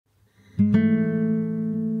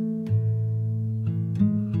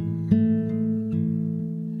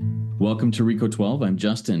welcome to Rico 12. I'm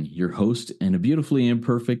Justin, your host and a beautifully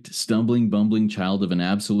imperfect, stumbling, bumbling child of an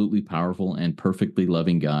absolutely powerful and perfectly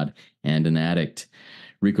loving God and an addict.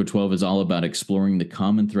 Rico 12 is all about exploring the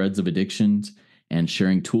common threads of addictions and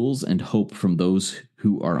sharing tools and hope from those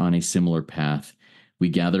who are on a similar path. We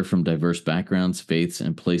gather from diverse backgrounds, faiths,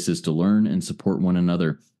 and places to learn and support one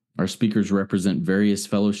another. Our speakers represent various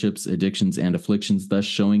fellowships, addictions, and afflictions, thus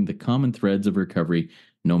showing the common threads of recovery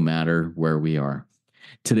no matter where we are.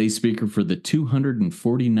 Today's speaker for the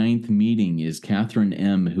 249th meeting is Kathryn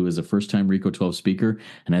M., who is a first-time Rico 12 speaker,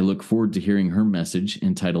 and I look forward to hearing her message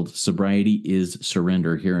entitled Sobriety is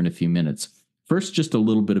Surrender here in a few minutes. First, just a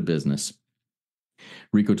little bit of business.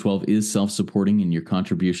 Rico 12 is self-supporting, and your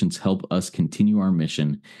contributions help us continue our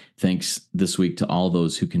mission. Thanks this week to all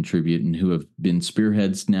those who contribute and who have been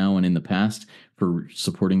spearheads now and in the past for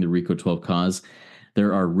supporting the Rico 12 cause.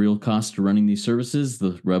 There are real costs to running these services.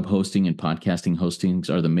 The web hosting and podcasting hostings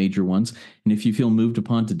are the major ones. And if you feel moved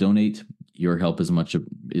upon to donate, your help is much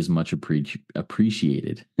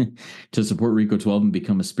appreciated. To support Rico 12 and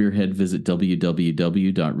become a spearhead, visit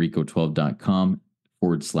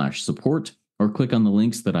www.rico12.com/support or click on the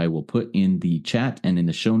links that I will put in the chat and in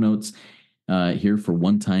the show notes here for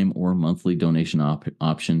one-time or monthly donation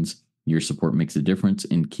options. Your support makes a difference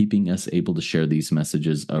in keeping us able to share these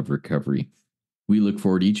messages of recovery. We look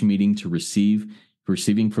forward each meeting to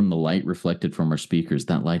receiving from the light reflected from our speakers.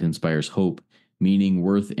 That light inspires hope, meaning,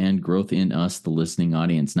 worth, and growth in us, the listening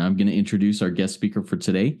audience. Now I'm going to introduce our guest speaker for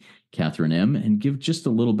today, Kathryn M., and give just a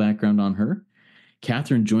little background on her.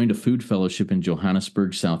 Kathryn joined a food fellowship in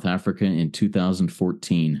Johannesburg, South Africa in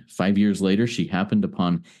 2014. 5 years later, she happened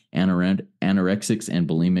upon Anorexics and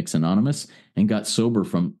Bulimics Anonymous and got sober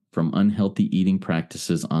from unhealthy eating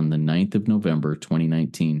practices on the 9th of November,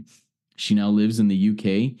 2019. She now lives in the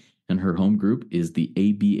UK, and her home group is the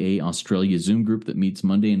ABA Australia Zoom group that meets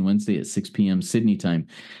Monday and Wednesday at 6 p.m. Sydney time.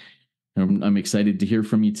 I'm excited to hear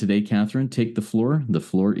from you today, Kathryn. Take the floor. The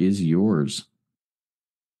floor is yours.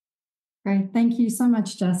 Great. Thank you so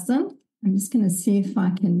much, Justin. I'm just going to see if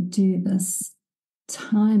I can do this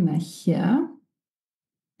timer here.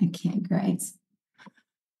 Okay, great.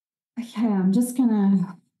 Okay, I'm just going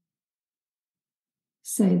to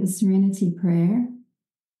say the serenity prayer.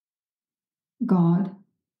 God,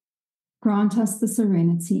 grant us the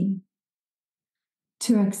serenity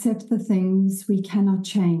to accept the things we cannot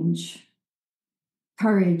change,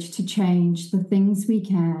 courage to change the things we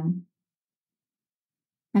can,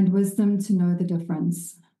 and wisdom to know the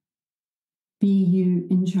difference. Be you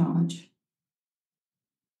in charge.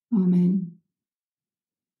 Amen.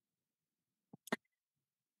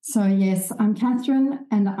 So yes, I'm Kathryn,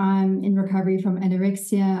 and I'm in recovery from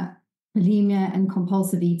anorexia, bulimia, and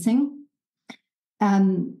compulsive eating.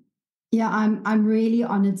 I'm really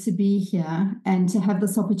honored to be here and to have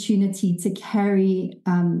this opportunity to carry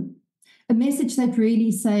a message that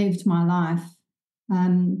really saved my life.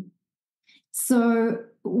 So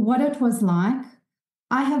what it was like,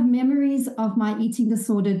 I have memories of my eating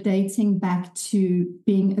disorder dating back to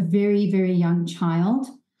being a very, very young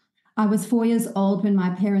child. I was 4 years old when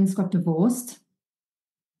my parents got divorced,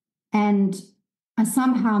 and I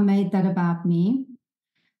somehow made that about me.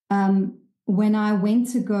 When I went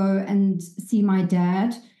to go and see my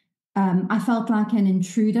dad, I felt like an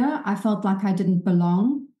intruder. I felt like I didn't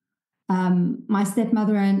belong. My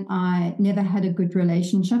stepmother and I never had a good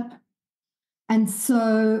relationship. And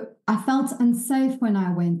so I felt unsafe when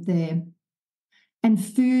I went there. And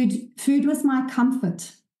food was my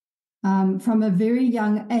comfort. From a very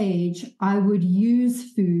young age, I would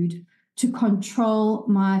use food to control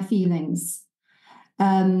my feelings.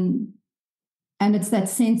 And it's that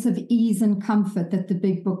sense of ease and comfort that the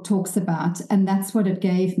big book talks about, and that's what it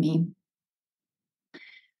gave me.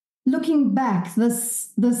 Looking back, the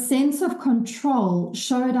sense of control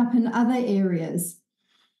showed up in other areas.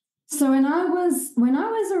 So when I was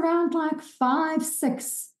around like 5,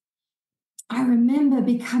 6, I remember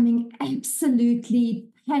becoming absolutely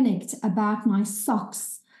panicked about my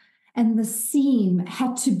socks. And the seam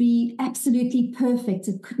had to be absolutely perfect.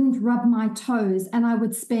 It couldn't rub my toes. And I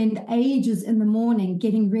would spend ages in the morning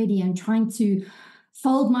getting ready and trying to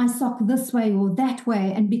fold my sock this way or that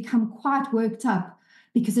way and become quite worked up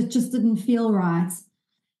because it just didn't feel right.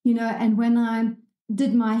 And when I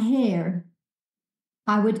did my hair,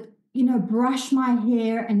 I would, brush my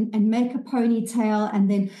hair and make a ponytail. And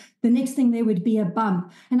then the next thing there would be a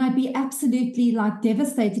bump. And I'd be absolutely like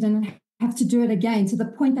devastated and have to do it again, to the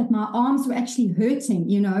point that my arms were actually hurting,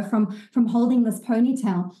 from holding this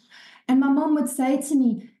ponytail. And my mom would say to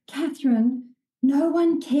me, Kathryn, no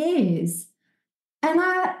one cares. And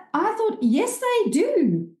I thought, yes, they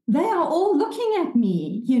do. They are all looking at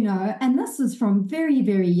me, and this is from very,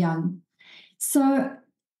 very young. So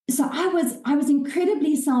I was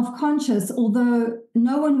incredibly self-conscious, although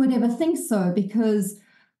no one would ever think so, because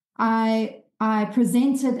I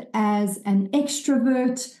presented as an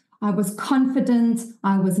extrovert. I was confident,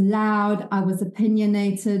 I was loud, I was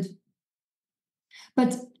opinionated.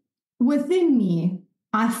 But within me,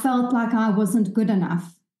 I felt like I wasn't good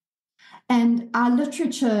enough. And our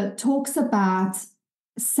literature talks about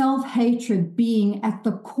self-hatred being at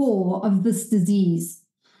the core of this disease.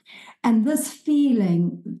 And this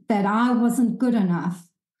feeling that I wasn't good enough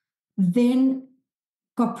then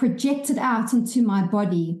got projected out into my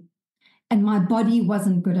body, and my body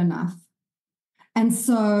wasn't good enough. And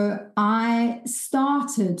so I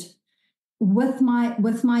started with my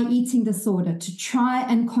eating disorder to try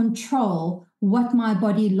and control what my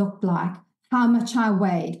body looked like, how much I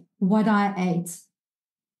weighed, what I ate.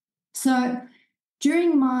 So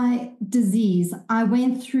during my disease, I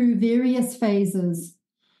went through various phases.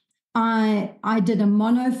 I did a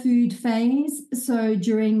mono food phase. So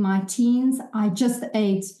during my teens, I just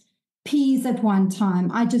ate peas at one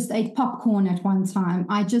time. I just ate popcorn at one time.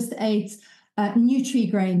 I just ate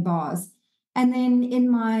Nutri-Grain bars. And then in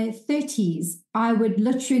my 30s, I would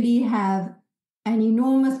literally have an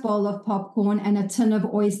enormous bowl of popcorn and a tin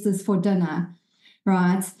of oysters for dinner,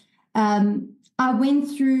 right? I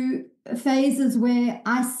went through phases where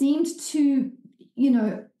I seemed to,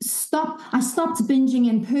 I stopped binging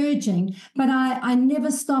and purging, but I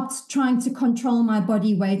never stopped trying to control my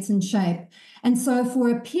body weight and shape. And so for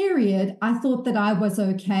a period, I thought that I was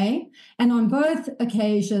okay. And on both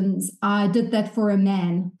occasions, I did that for a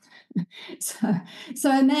man. So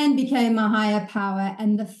a man became my higher power,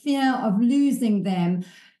 and the fear of losing them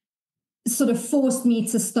sort of forced me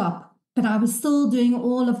to stop. But I was still doing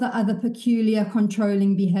all of the other peculiar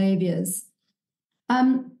controlling behaviors.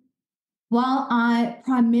 While I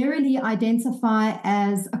primarily identify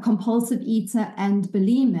as a compulsive eater and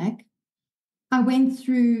bulimic, I went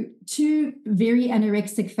through two very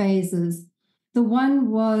anorexic phases. The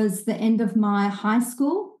one was the end of my high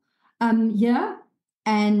school year.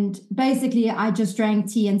 And basically, I just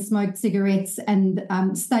drank tea and smoked cigarettes and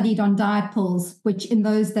studied on diet pills, which in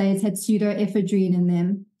those days had pseudoephedrine in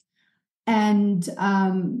them. And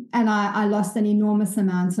I lost an enormous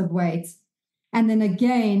amount of weight. And then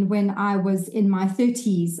again, when I was in my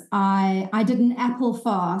 30s, I did an apple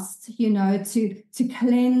fast, to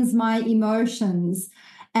cleanse my emotions.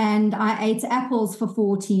 And I ate apples for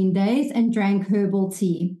 14 days and drank herbal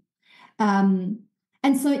tea. And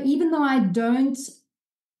so even though I don't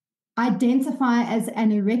identify as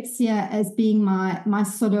anorexia as being my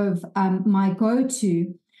sort of my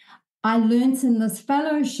go-to, I learned in this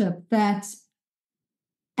fellowship that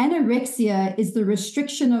anorexia is the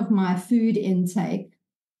restriction of my food intake.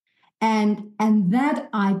 And that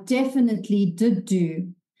I definitely did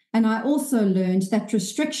do. And I also learned that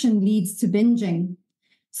restriction leads to binging.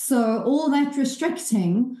 So all that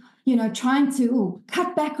restricting, trying to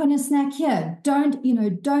cut back on a snack here, don't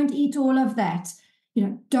eat all of that,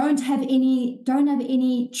 don't have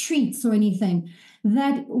any treats or anything.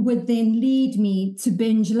 That would then lead me to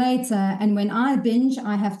binge later. And when I binge,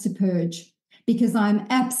 I have to purge, because I'm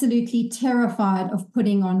absolutely terrified of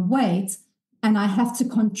putting on weight, and I have to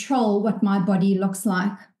control what my body looks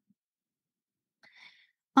like.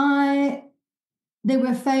 There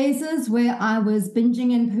were phases where I was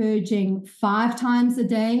binging and purging 5 times a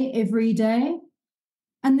day, every day.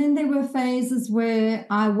 And then there were phases where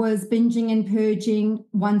I was binging and purging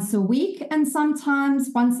once a week and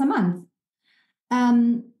sometimes once a month.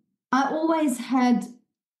 I always had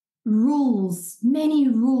rules, many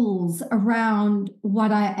rules around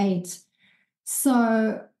what I ate.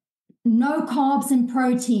 So no carbs and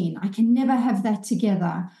protein. I can never have that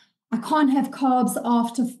together. I can't have carbs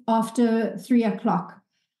after 3 o'clock.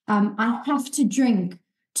 I have to drink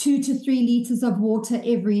 2 to 3 liters of water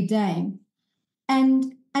every day.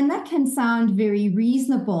 And that can sound very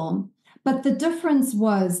reasonable. But the difference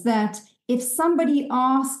was that if somebody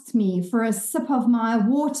asked me for a sip of my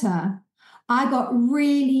water, I got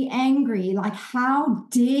really angry. Like, how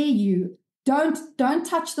dare you? Don't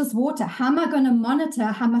touch this water. How am I going to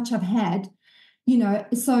monitor how much I've had?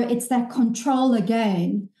 So it's that control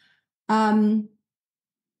again. Then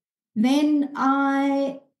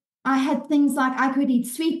I had things like I could eat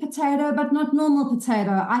sweet potato, but not normal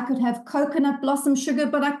potato. I could have coconut blossom sugar,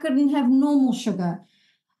 but I couldn't have normal sugar.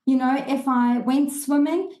 If I went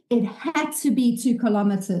swimming, it had to be 2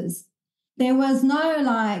 kilometers. There was no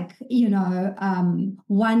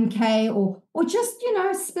 1K or just,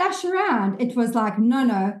 splash around. It was like,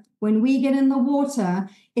 no, When we get in the water,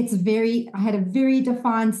 I had a very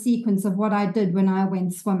defined sequence of what I did when I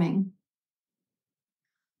went swimming.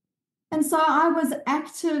 And so I was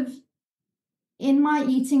active in my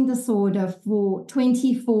eating disorder for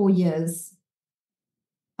 24 years.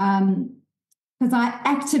 Because I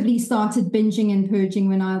actively started binging and purging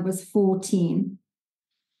when I was 14.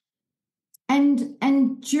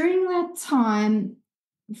 And during that time,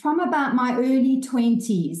 from about my early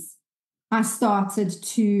 20s, I started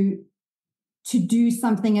to do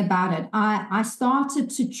something about it. I started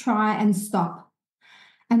to try and stop.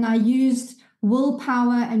 And I used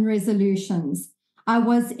willpower and resolutions. I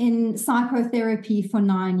was in psychotherapy for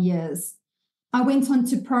 9 years. I went on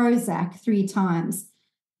to Prozac 3 times.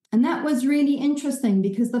 And that was really interesting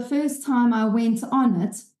because the first time I went on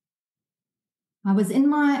it, I was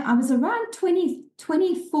around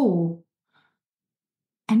 24.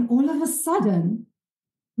 And all of a sudden,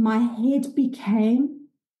 my head became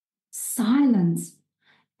silent.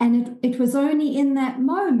 And it was only in that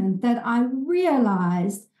moment that I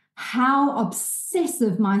realized how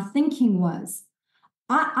obsessive my thinking was.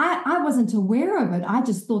 I wasn't aware of it. I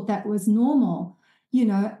just thought that was normal,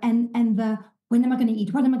 and the when am I going to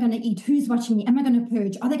eat? What am I going to eat? Who's watching me? Am I going to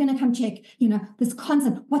purge? Are they going to come check? This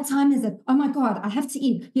concept. What time is it? Oh my God, I have to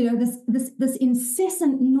eat. This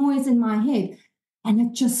incessant noise in my head. And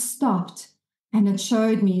it just stopped. And it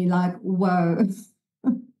showed me like, whoa,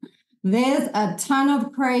 there's a ton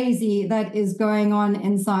of crazy that is going on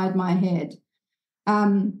inside my head.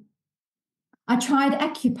 I tried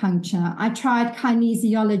acupuncture. I tried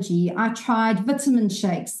kinesiology. I tried vitamin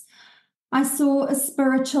shakes. I saw a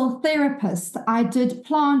spiritual therapist. I did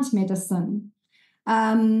plant medicine.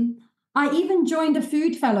 I even joined a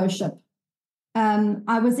food fellowship.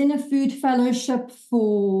 I was in a food fellowship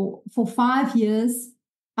for 5 years.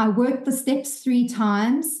 I worked the steps 3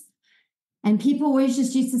 times. And people always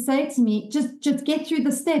just used to say to me, just get through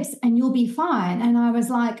the steps and you'll be fine. And I was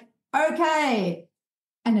like, okay.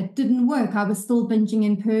 And it didn't work. I was still binging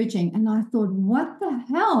and purging. And I thought, what the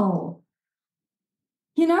hell?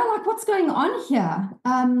 Like what's going on here?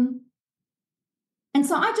 And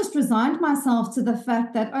so I just resigned myself to the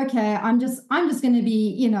fact that, okay, I'm just going to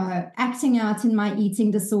be, acting out in my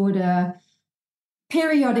eating disorder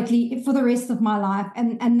periodically for the rest of my life.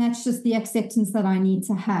 And that's just the acceptance that I need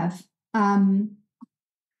to have. And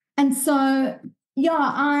so,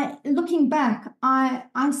 looking back,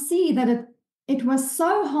 I see that it was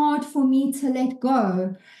so hard for me to let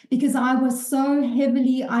go because I was so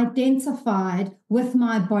heavily identified with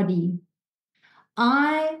my body.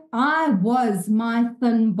 I was my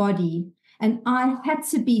thin body, and I had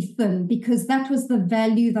to be thin because that was the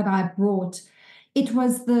value that I brought. It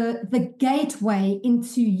was the gateway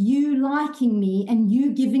into you liking me and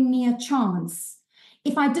you giving me a chance.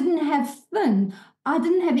 If I didn't have thin, I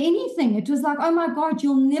didn't have anything. It was like, oh my God,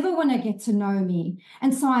 you'll never want to get to know me.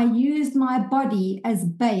 And so I used my body as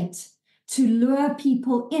bait to lure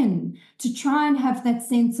people in, to try and have that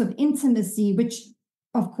sense of intimacy, which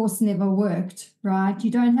of course never worked, right?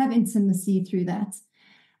 You don't have intimacy through that.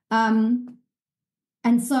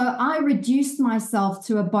 And so I reduced myself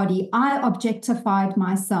to a body. I objectified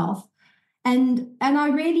myself. And I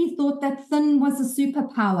really thought that thin was a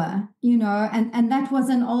superpower, and that was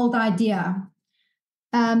an old idea.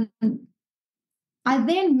 I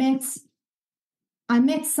then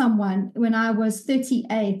met someone when I was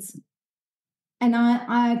 38, and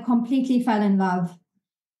I completely fell in love.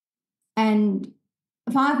 And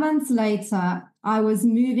 5 months later, I was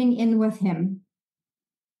moving in with him.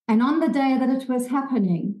 And on the day that it was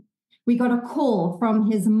happening, we got a call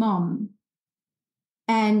from his mom.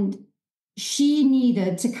 And she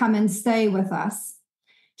needed to come and stay with us.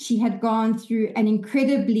 She had gone through an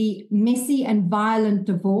incredibly messy and violent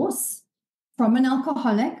divorce from an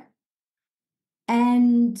alcoholic.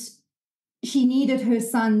 And she needed her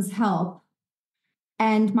son's help.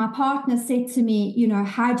 And my partner said to me,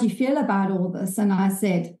 how do you feel about all this? And I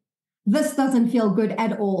said, this doesn't feel good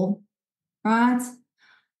at all, right?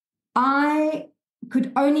 I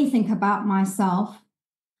could only think about myself.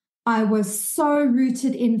 I was so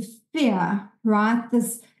rooted in fear, right?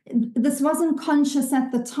 This wasn't conscious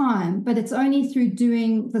at the time, but it's only through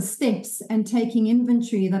doing the steps and taking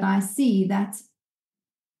inventory that I see that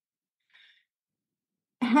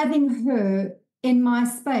having her in my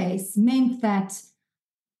space meant that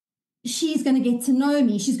she's going to get to know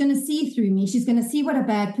me. She's going to see through me. She's going to see what a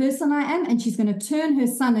bad person I am, and she's going to turn her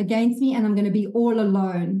son against me, and I'm going to be all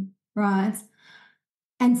alone, right?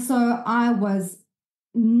 And so I was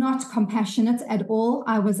not compassionate at all.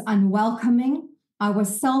 I was unwelcoming. I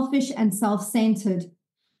was selfish and self-centered.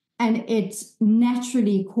 And it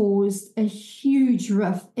naturally caused a huge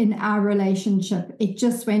rift in our relationship. It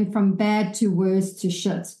just went from bad to worse to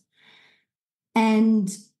shit.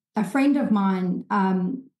 And a friend of mine,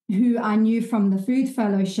 who I knew from the food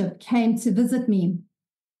fellowship, came to visit me.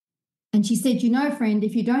 And she said, friend,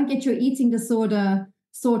 if you don't get your eating disorder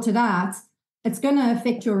sorted out, it's going to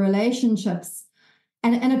affect your relationships.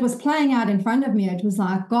 And it was playing out in front of me. It was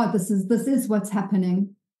like, God, this is what's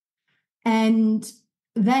happening. And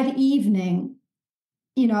that evening,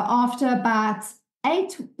 after about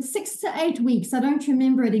 6 to 8 weeks, I don't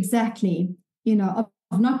remember it exactly,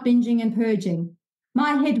 of not binging and purging,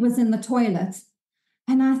 my head was in the toilet.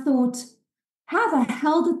 And I thought, how the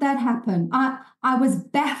hell did that happen? I was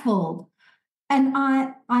baffled. And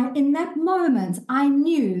I in that moment, I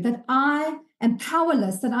knew that I am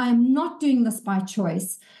powerless, that I am not doing this by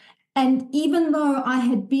choice. And even though I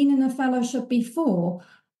had been in a fellowship before,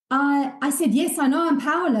 I said, yes, I know I'm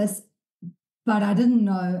powerless, but I didn't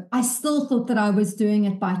know. I still thought that I was doing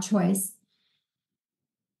it by choice.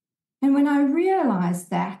 And when I realized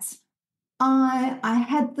that, I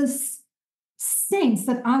had this sense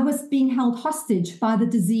that I was being held hostage by the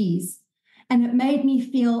disease. And it made me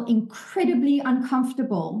feel incredibly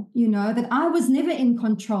uncomfortable, that I was never in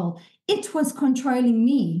control. It was controlling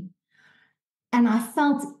me. And I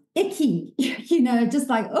felt icky, just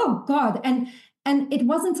like, oh God. And it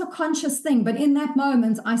wasn't a conscious thing, but in that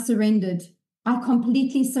moment, I surrendered. I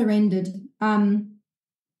completely surrendered. I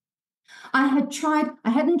hadn't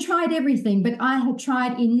tried everything, but I had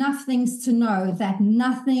tried enough things to know that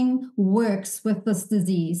nothing works with this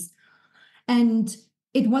disease. And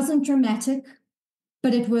it wasn't dramatic,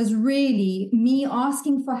 but it was really me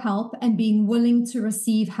asking for help and being willing to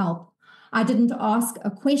receive help. I didn't ask a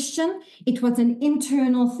question. It was an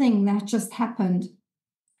internal thing that just happened.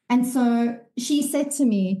 And so she said to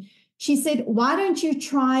me, why don't you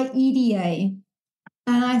try EDA?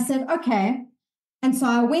 And I said, okay. And so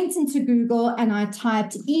I went into Google and I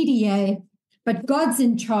typed EDA, but God's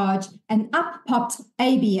in charge, and up popped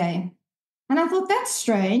ABA. And I thought, that's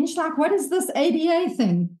strange. Like, what is this ABA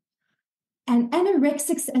thing? And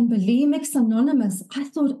Anorexics and Bulimics Anonymous. I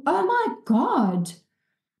thought, oh my God,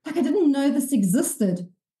 like I didn't know this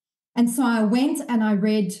existed. And so I went and I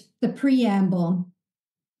read the preamble.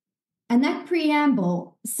 And that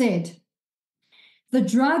preamble said, the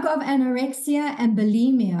drug of anorexia and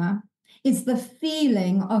bulimia is the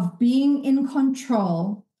feeling of being in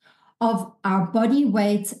control of our body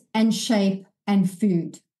weight and shape and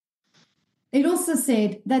food. It also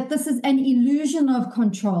said that this is an illusion of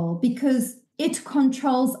control because it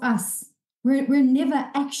controls us. We're never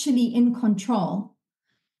actually in control.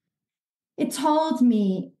 It told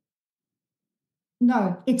me,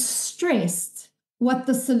 no, it stressed what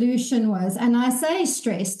the solution was. And I say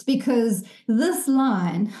stressed because this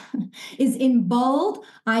line is in bold,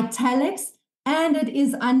 italics, and it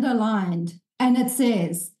is underlined. And it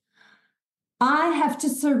says, I have to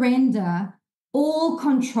surrender all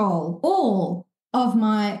control, all of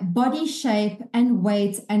my body shape and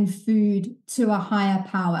weight and food to a higher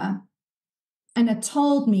power. And it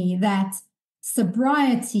told me that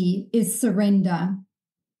sobriety is surrender.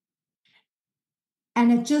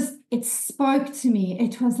 And it spoke to me.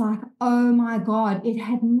 It was like, oh my God, it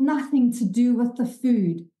had nothing to do with the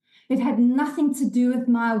food. It had nothing to do with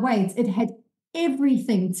my weight. It had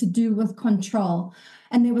everything to do with control.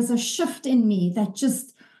 And there was a shift in me that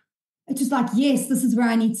it's just like, yes, this is where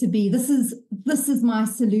I need to be. This is my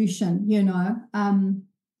solution, And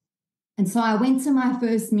so I went to my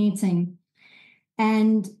first meeting,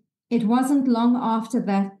 and it wasn't long after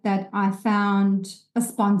that I found a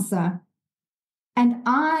sponsor. And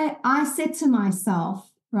I said to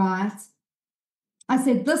myself, right, I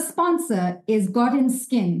said, this sponsor is God in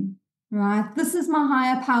skin, right? This is my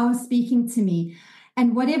higher power speaking to me.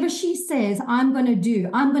 And whatever she says, I'm going to do.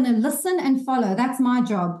 I'm going to listen and follow. That's my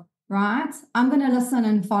job, right? I'm going to listen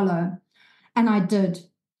and follow. And I did.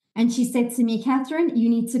 And she said to me, Kathryn, you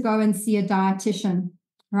need to go and see a dietitian,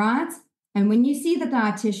 right? And when you see the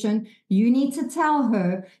dietitian, you need to tell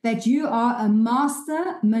her that you are a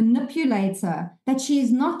master manipulator, that she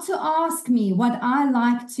is not to ask me what I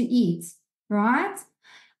like to eat, right?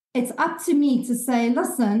 It's up to me to say,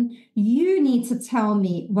 listen, you need to tell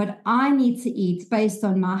me what I need to eat based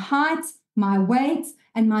on my height, my weight,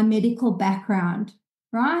 and my medical background,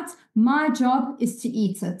 right? My job is to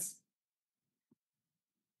eat it.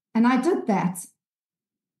 And I did that.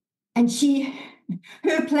 And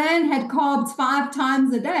her plan had carbs 5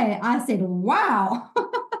 times a day. I said, wow,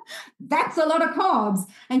 that's a lot of carbs.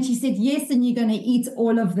 And she said, yes, and you're going to eat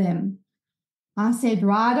all of them. I said,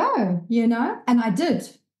 righto, and I did.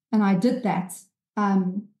 And I did that.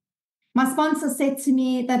 My sponsor said to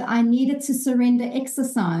me that I needed to surrender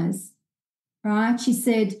exercise, right? She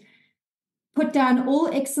said, put down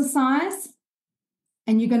all exercise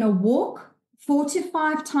and you're going to walk 4 to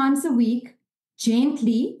 5 times a week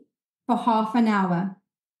gently for half an hour.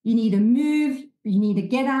 You need to move, you need to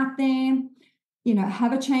get out there,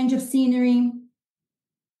 have a change of scenery.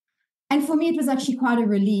 And for me, it was actually quite a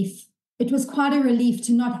relief. It was quite a relief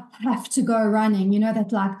to not have to go running,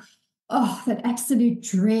 that absolute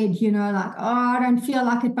dread, I don't feel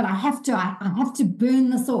like it, but I have to burn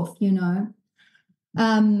this off,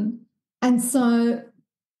 And so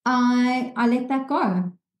I let that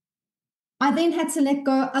go. I then had to let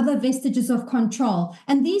go other vestiges of control.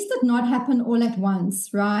 And these did not happen all at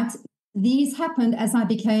once, right? These happened as I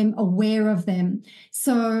became aware of them.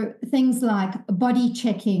 So things like body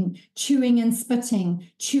checking, chewing and spitting,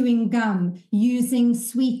 chewing gum, using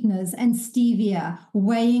sweeteners and stevia,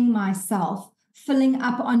 weighing myself, filling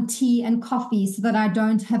up on tea and coffee so that I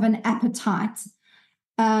don't have an appetite.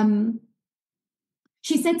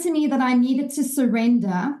 She said to me that I needed to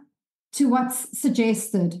surrender to what's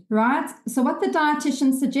suggested, right? So what the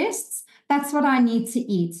dietitian suggests, that's what I need to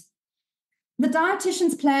eat. The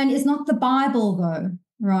dietitian's plan is not the Bible, though,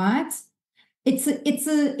 right? It's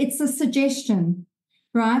a suggestion,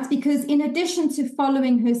 right? Because in addition to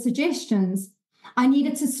following her suggestions, I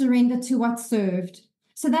needed to surrender to what's served.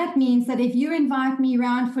 So that means that if you invite me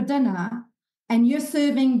round for dinner and you're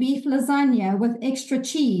serving beef lasagna with extra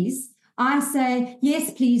cheese, I say,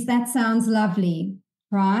 yes, please, that sounds lovely,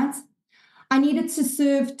 right? I needed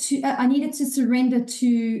to surrender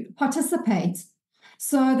to participate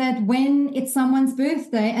so that when it's someone's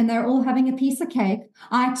birthday and they're all having a piece of cake,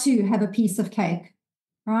 I too have a piece of cake,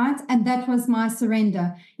 right? And that was my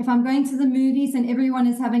surrender. If I'm going to the movies and everyone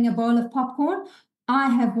is having a bowl of popcorn, I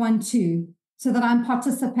have one too, so that I'm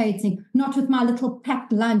participating, not with my little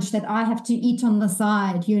packed lunch that I have to eat on the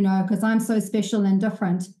side, because I'm so special and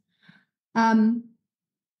different.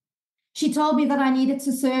 She told me that I needed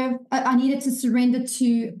to surrender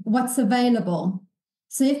to what's available.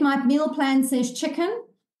 So if my meal plan says chicken,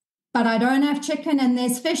 but I don't have chicken and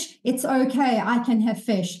there's fish, it's okay, I can have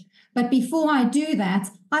fish. But before I do that,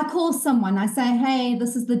 I call someone, I say, hey,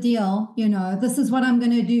 this is the deal, this is what I'm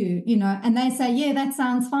going to do, and they say, yeah, that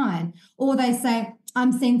sounds fine. Or they say,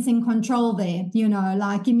 I'm sensing control there,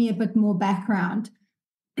 give me a bit more background.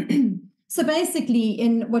 So basically,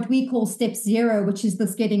 in what we call step 0, which is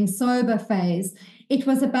this getting sober phase, it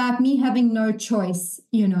was about me having no choice,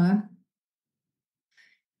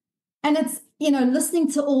 And it's, listening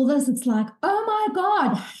to all this, it's like, oh my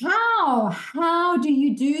God, how do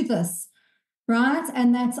you do this? Right?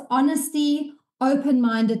 And that's honesty,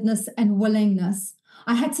 open-mindedness, and willingness.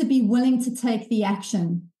 I had to be willing to take the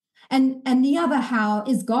action. And the other how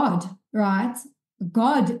is God, right?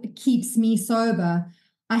 God keeps me sober.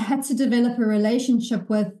 I had to develop a relationship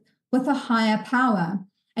with a higher power.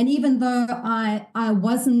 And even though I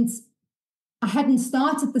hadn't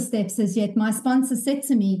started the steps as yet, my sponsor said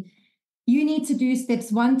to me, you need to do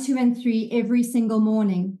steps 1, 2, and 3 every single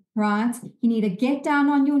morning, right? You need to get down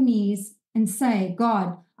on your knees and say,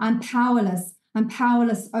 God, I'm powerless. I'm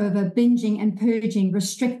powerless over binging and purging,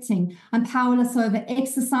 restricting. I'm powerless over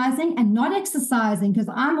exercising and not exercising, because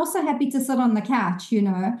I'm also happy to sit on the couch,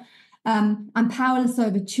 I'm powerless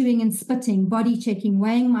over chewing and spitting, body checking,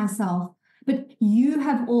 weighing myself. But you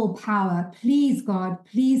have all power. Please, God,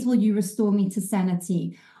 please will you restore me to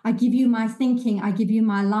sanity. I give you my thinking. I give you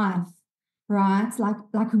my life, right?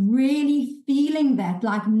 Like really feeling that,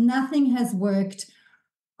 like nothing has worked.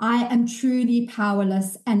 I am truly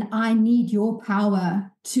powerless and I need your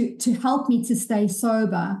power to help me to stay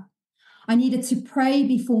sober. I needed to pray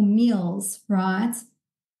before meals, right?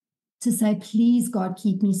 To say, please, God,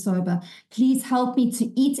 keep me sober. Please help me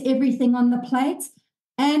to eat everything on the plate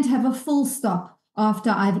and have a full stop after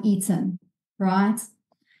I've eaten, right?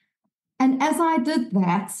 And as I did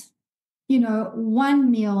that, one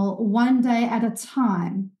meal, one day at a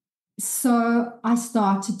time, so I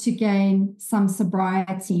started to gain some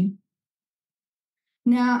sobriety.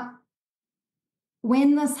 Now,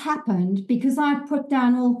 when this happened, because I put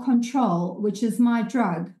down all control, which is my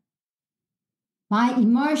drug, my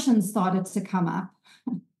emotions started to come up.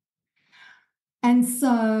 And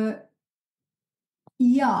so,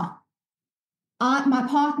 yeah, my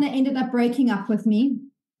partner ended up breaking up with me,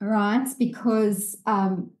 right? Because,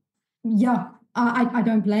 I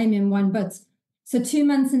don't blame him one bit. So 2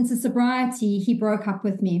 months into sobriety, he broke up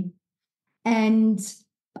with me. And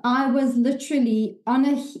I was literally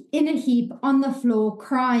in a heap on the floor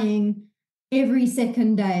crying every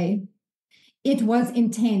second day. It was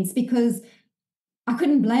intense because I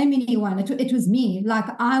couldn't blame anyone. It was me. Like,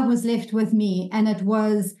 I was left with me, and it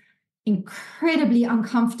was incredibly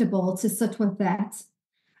uncomfortable to sit with that.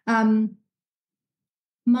 Um,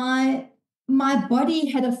 my my body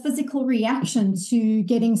had a physical reaction to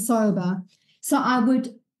getting sober. So I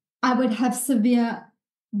would have severe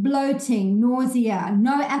bloating, nausea,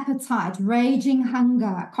 no appetite, raging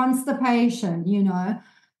hunger, constipation,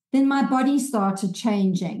 Then my body started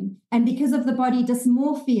changing. And because of the body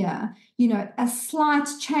dysmorphia, a slight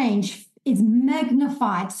change is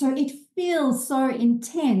magnified. So it feels so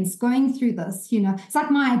intense going through this, It's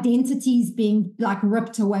like my identity is being like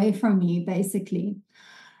ripped away from me, basically.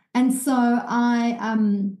 And so I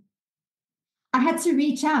had to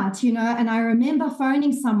reach out, and I remember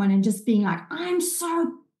phoning someone and just being like, I'm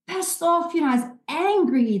so pissed off, I was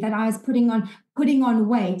angry that I was putting on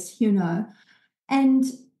weight, And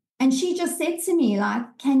and she just said to me,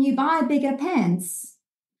 like, can you buy bigger pants?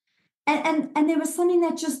 And there was something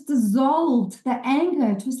that just dissolved the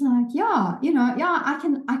anger. It was like, yeah,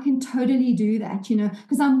 I can totally do that,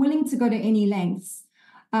 because I'm willing to go to any lengths.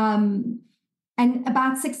 And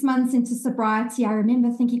about 6 months into sobriety, I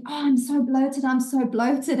remember thinking, oh, I'm so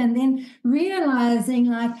bloated. And then realizing,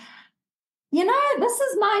 like, this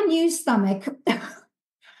is my new stomach.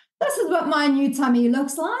 This is what my new tummy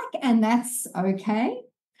looks like, and that's okay.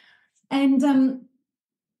 And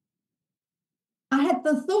I had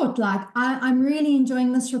the thought, like, I'm really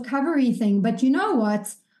enjoying this recovery thing, but you know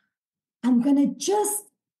what? I'm going to just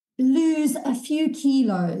lose a few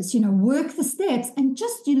kilos, work the steps and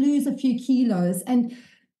just you lose a few kilos. And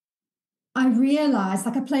I realized,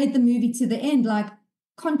 like, I played the movie to the end, like,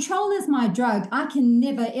 control is my drug. I can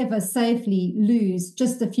never, ever safely lose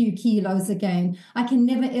just a few kilos again. I can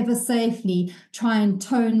never, ever safely try and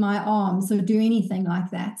tone my arms or do anything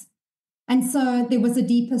like that. And so there was a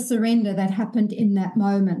deeper surrender that happened in that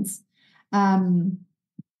moment.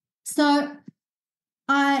 So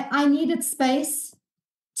I needed space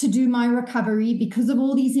to do my recovery because of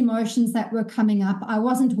all these emotions that were coming up. I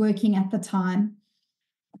wasn't working at the time.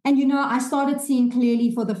 And, I started seeing clearly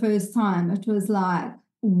for the first time. It was like,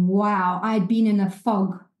 wow, I'd been in a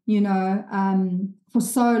fog, for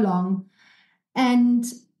so long. And,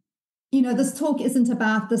 this talk isn't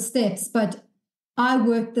about the steps, but I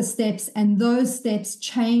worked the steps, and those steps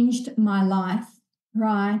changed my life,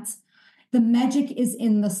 right? The magic is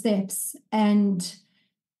in the steps. And,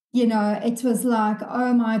 it was like,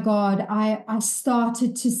 oh my God, I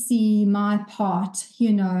started to see my part,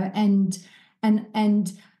 and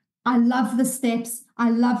I love the steps. I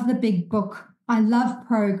love the big book. I love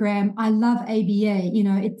program. I love ABA.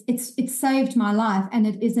 It saved my life, and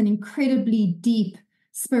it is an incredibly deep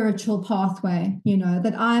spiritual pathway,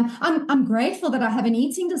 that I'm grateful that I have an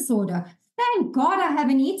eating disorder. Thank God I have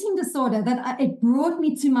an eating disorder, that it brought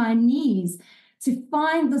me to my knees to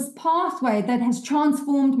find this pathway that has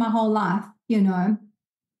transformed my whole life,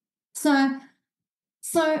 So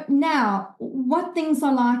now, what things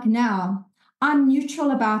are like now, I'm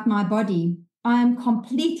neutral about my body. I'm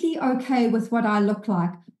completely okay with what I look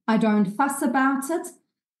like. I don't fuss about it.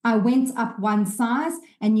 I went up one size,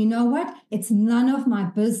 and you know what? It's none of my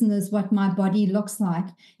business what my body looks like.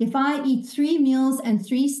 If I eat 3 meals and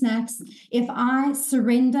 3 snacks, if I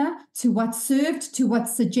surrender to what's served, to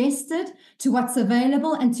what's suggested, to what's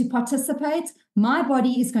available, and to participate, my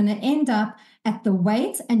body is going to end up at the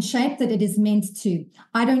weight and shape that it is meant to.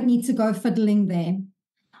 I don't need to go fiddling there.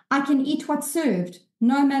 I can eat what's served,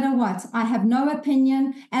 no matter what. I have no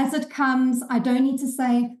opinion. As it comes, I don't need to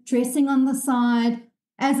say dressing on the side.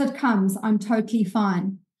 As it comes, I'm totally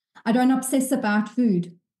fine. I don't obsess about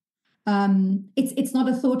food. It's not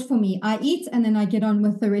a thought for me. I eat and then I get on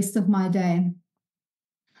with the rest of my day.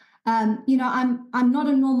 I'm not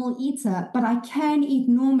a normal eater, but I can eat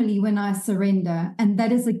normally when I surrender, and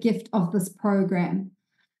that is a gift of this program.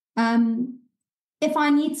 If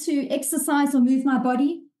I need to exercise or move my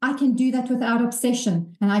body, I can do that without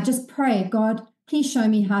obsession, and I just pray, God, please show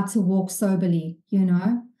me how to walk soberly.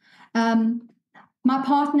 My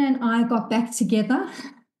partner and I got back together.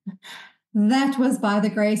 That was by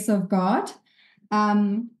the grace of God.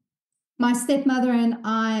 My stepmother and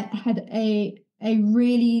I had a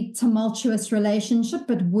really tumultuous relationship,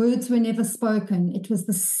 but words were never spoken. It was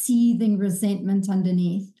the seething resentment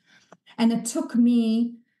underneath. And it took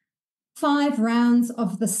me 5 rounds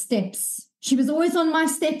of the steps. She was always on my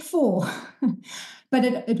step 4, but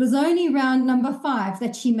it was only round number 5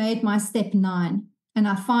 that she made my step 9. And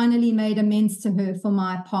I finally made amends to her for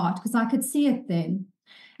my part, because I could see it then.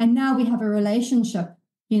 And now we have a relationship,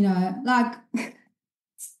 like,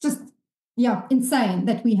 it's just, insane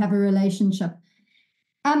that we have a relationship.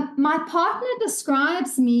 My partner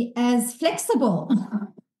describes me as flexible.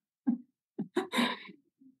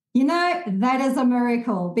 That is a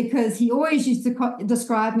miracle because he always used to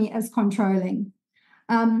describe me as controlling.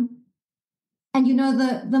 Um, and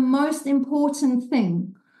the most important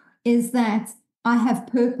thing is that I have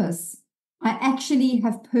purpose. I actually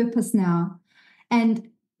have purpose now. And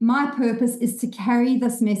my purpose is to carry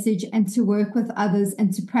this message and to work with others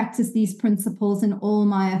and to practice these principles in all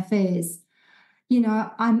my affairs.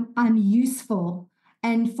 I'm useful.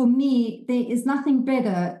 And for me, there is nothing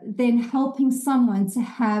better than helping someone to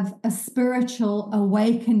have a spiritual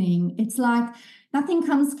awakening. It's like nothing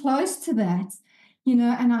comes close to that,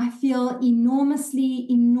 and I feel enormously,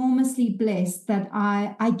 enormously blessed that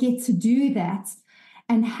I get to do that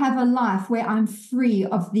and have a life where I'm free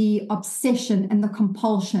of the obsession and the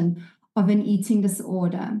compulsion of an eating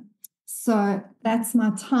disorder. So that's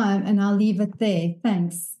my time, and I'll leave it there.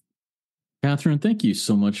 Thanks. Kathryn, thank you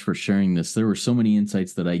so much for sharing this. There were so many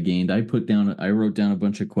insights that I gained. I wrote down a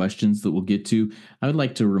bunch of questions that we'll get to. I would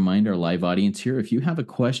like to remind our live audience here, if you have a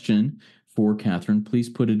question for Kathryn, please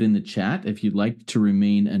put it in the chat. If you'd like to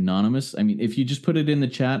remain anonymous, if you just put it in the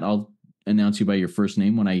chat, I'll announce you by your first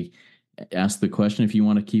name when I ask the question. If you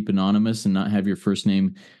want to keep anonymous and not have your first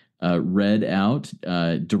name read out,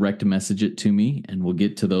 direct message it to me, and we'll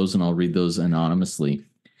get to those, and I'll read those anonymously.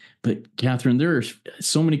 But Kathryn, there are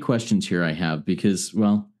so many questions here I have because,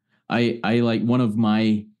 well, I like one of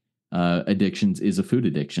my addictions is a food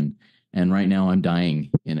addiction. And right now I'm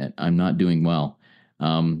dying in it. I'm not doing well.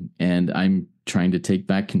 And I'm trying to take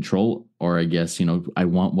back control, or I guess, I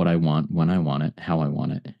want what I want, when I want it, how I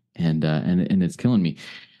want it. And it's killing me.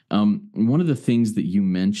 One of the things that you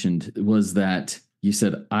mentioned was that you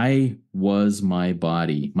said, I was my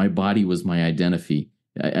body. My body was my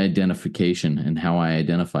identification and how I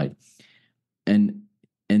identified. And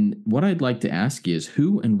what I'd like to ask you is,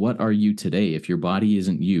 who and what are you today? If your body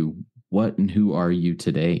isn't you, what and who are you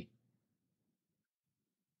today?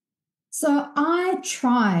 So I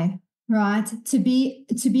try, right, to be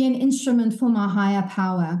an instrument for my higher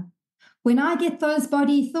power. When I get those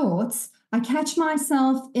body thoughts, I catch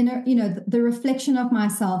myself in the reflection of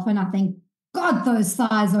myself, and I think, God, those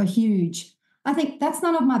thighs are huge. I think that's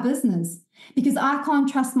none of my business because I can't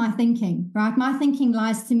trust my thinking, right? My thinking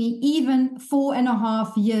lies to me even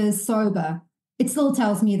 4.5 years sober. It still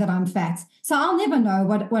tells me that I'm fat. So I'll never know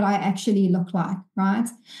what I actually look like, right?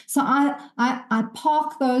 So I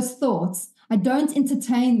park those thoughts. I don't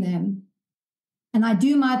entertain them. And I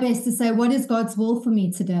do my best to say, what is God's will for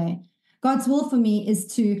me today? God's will for me is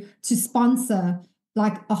to sponsor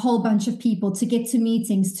like a whole bunch of people, to get to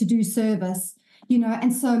meetings, to do service,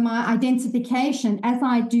 and so my identification, as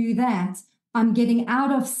I do that, I'm getting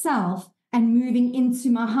out of self and moving into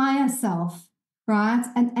my higher self, right?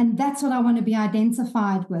 And that's what I want to be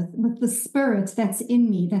identified with the spirit that's in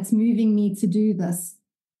me, that's moving me to do this.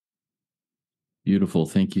 Beautiful.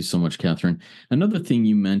 Thank you so much, Kathryn. Another thing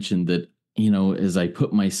you mentioned that, as I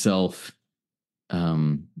put myself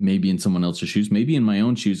maybe in someone else's shoes, maybe in my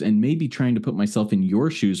own shoes, and maybe trying to put myself in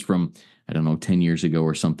your shoes from, 10 years ago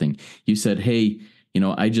or something. You said, hey,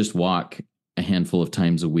 I just walk a handful of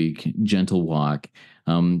times a week, gentle walk.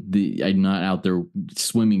 I'm not out there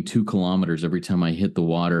swimming 2 kilometers every time I hit the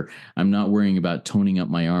water. I'm not worrying about toning up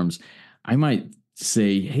my arms. I might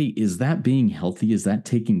say, hey, is that being healthy? Is that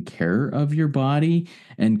taking care of your body?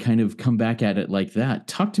 And kind of come back at it like that.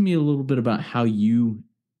 Talk to me a little bit about how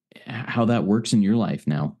that works in your life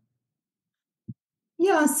now.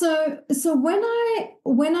 Yeah, so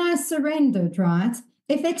when I surrendered, right?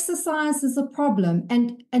 If exercise is a problem,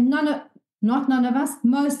 and not none of us,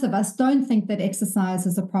 most of us don't think that exercise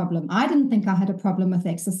is a problem. I didn't think I had a problem with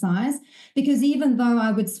exercise because even though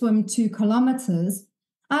I would swim 2 kilometers,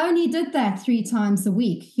 I only did that 3 times a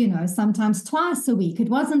week, sometimes twice a week. It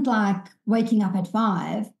wasn't like waking up at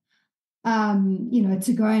 5,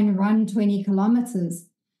 to go and run 20 kilometers.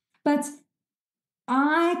 But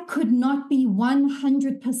I could not be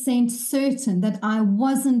 100% certain that I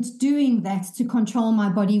wasn't doing that to control my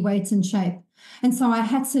body weight and shape. And so I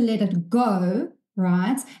had to let it go,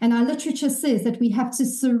 right? And our literature says that we have to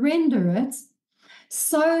surrender it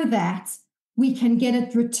so that we can get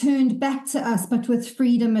it returned back to us, but with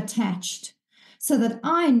freedom attached. So that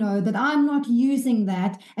I know that I'm not using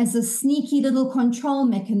that as a sneaky little control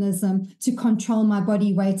mechanism to control my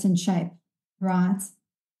body weight and shape, right?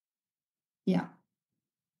 Yeah.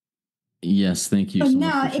 Yes, thank you So so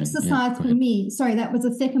now much. exercise for me, sorry, that was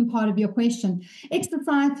the second part of your question.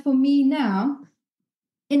 Exercise for me now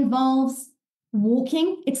involves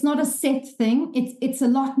walking. It's not a set thing. It's a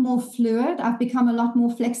lot more fluid. I've become a lot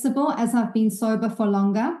more flexible as I've been sober for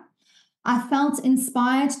longer. I felt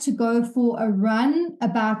inspired to go for a run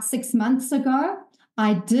about 6 months ago.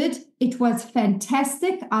 I did. It was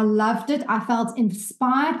fantastic. I loved it. I felt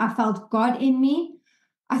inspired. I felt God in me.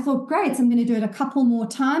 I thought, great, I'm going to do it a couple more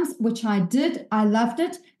times, which I did. I loved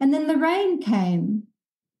it. And then the rain came.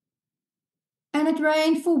 And it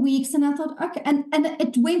rained for weeks. And I thought, okay. And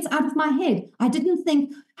it went out of my head. I didn't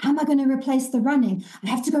think, how am I going to replace the running? I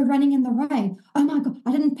have to go running in the rain. Oh my God.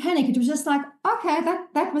 I didn't panic. It was just like, okay,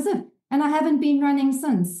 that was it. And I haven't been running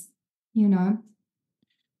since, you know.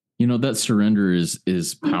 You know, that surrender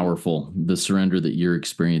is powerful. The surrender that you're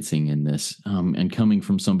experiencing in this, and coming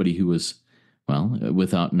from somebody who was, well,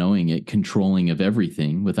 without knowing it, controlling of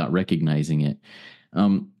everything without recognizing it.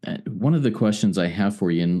 One of the questions I have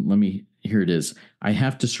for you, and here it is. I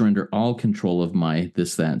have to surrender all control of my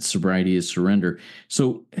this, that. Sobriety is surrender.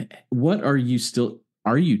 So what are you still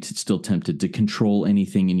tempted to control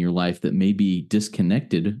anything in your life that may be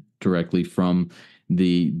disconnected directly from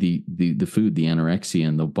the food, the anorexia,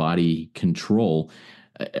 and the body control?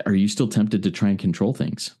 Are you still tempted to try and control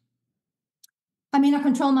things? I mean, I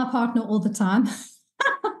control my partner all the time.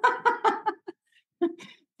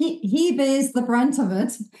 he bears the brunt of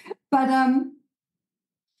it. But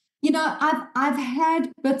you know, I've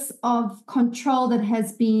had bits of control that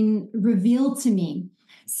has been revealed to me.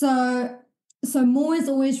 So more is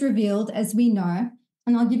always revealed, as we know.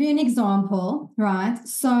 And I'll give you an example, right?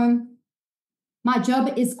 So my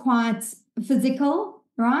job is quite physical,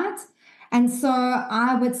 right? And so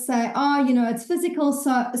I would say, oh, you know, it's physical,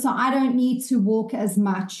 so I don't need to walk as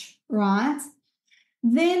much, right?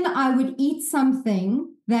 Then I would eat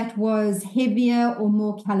something that was heavier or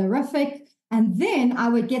more calorific. And then I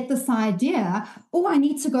would get this idea, oh, I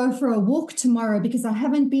need to go for a walk tomorrow because I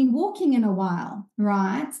haven't been walking in a while,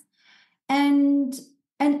 right? And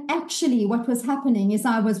actually what was happening is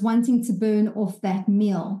I was wanting to burn off that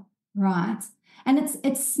meal, right? And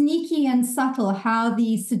it's sneaky and subtle how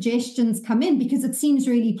these suggestions come in because it seems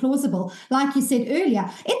really plausible. Like you said earlier,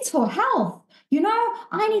 it's for health. You know,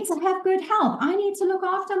 I need to have good health. I need to look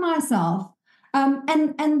after myself.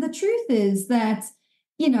 And the truth is that,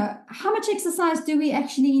 you know, how much exercise do we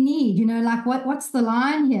actually need? You know, like what's the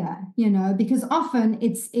line here? You know, because often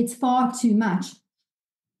it's far too much.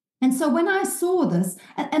 And so when I saw this,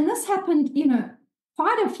 and this happened, you know,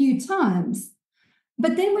 quite a few times,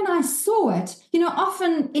 but then when I saw it, you know,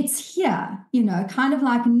 often it's here, you know, kind of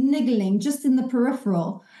like niggling just in the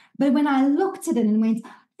peripheral. But when I looked at it and went,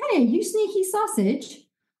 hey, you sneaky sausage,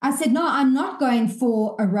 I said, no, I'm not going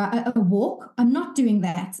for a walk. I'm not doing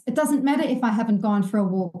that. It doesn't matter if I haven't gone for a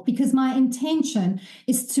walk because my intention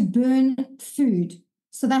is to burn food.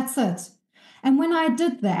 So that's it. And when I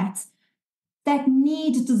did that, that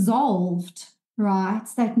need dissolved, right?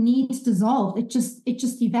 That need dissolved. It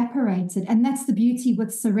just evaporated. And that's the beauty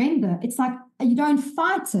with surrender. It's like you don't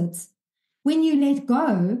fight it. When you let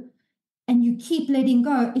go and you keep letting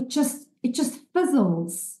go, it just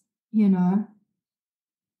fizzles, you know.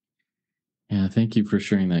 Yeah, thank you for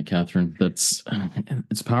sharing that, Kathryn. That's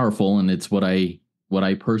it's powerful, and it's what I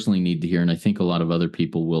personally need to hear, and I think a lot of other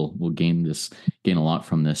people will gain a lot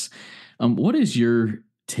from this. What is your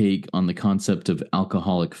take on the concept of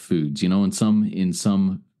alcoholic foods? You know, in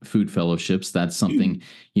some food fellowships, that's something,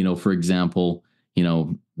 you know, for example, you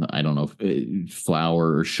know, I don't know,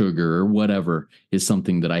 flour or sugar or whatever is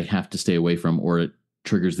something that I have to stay away from, or it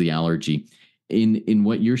triggers the allergy. In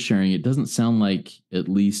what you're sharing, it doesn't sound like, at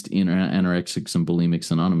least in Anorexics and Bulimics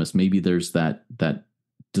Anonymous, maybe there's that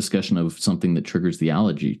discussion of something that triggers the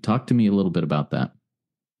allergy. Talk to me a little bit about that.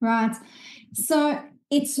 Right. So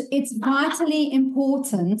it's vitally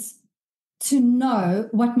important to know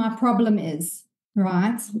what my problem is,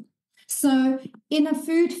 right? So in a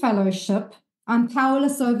food fellowship, I'm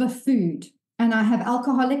powerless over food. And I have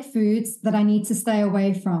alcoholic foods that I need to stay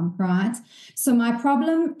away from, right? So my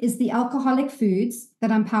problem is the alcoholic foods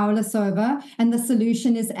that I'm powerless over, and the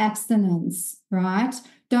solution is abstinence, right?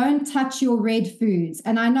 Don't touch your red foods.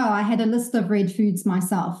 And I know I had a list of red foods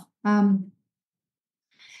myself. But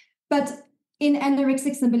in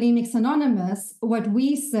Anorexics and Bulimics Anonymous, what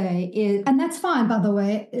we say is, and that's fine, by the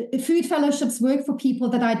way, food fellowships work for people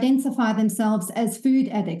that identify themselves as food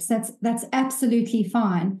addicts. That's absolutely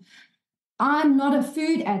fine. I'm not a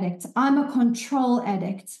food addict. I'm a control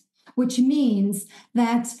addict, which means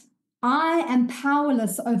that I am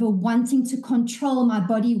powerless over wanting to control my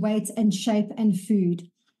body weight and shape and food.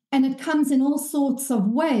 And it comes in all sorts of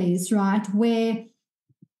ways, right? Where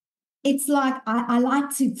it's like I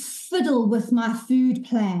like to fiddle with my food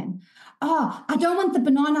plan. oh, I don't want the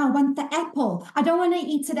banana, I want the apple. I don't want to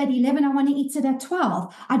eat it at 11, I want to eat it at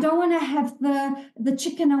 12. I don't want to have the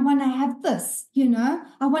chicken, I want to have this,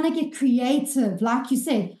 I want to get creative. Like you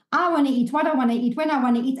said, I want to eat what I want to eat, when I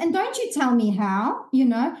want to eat. And don't you tell me how,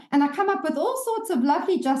 And I come up with all sorts of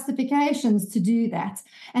lovely justifications to do that.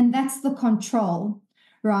 And that's the control,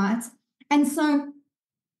 right? And so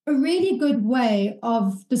a really good way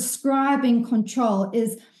of describing control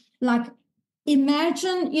is like,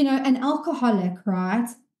 imagine, an alcoholic, right?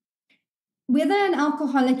 Whether an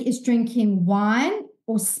alcoholic is drinking wine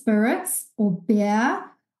or spirits or beer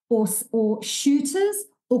or shooters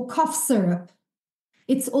or cough syrup,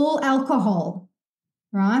 it's all alcohol,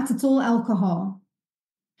 right? It's all alcohol.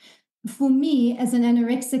 For me, as an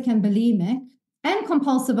anorexic and bulimic and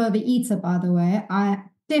compulsive overeater, by the way, I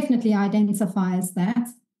definitely identify as that.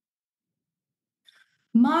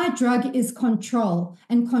 My drug is control,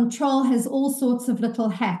 and control has all sorts of little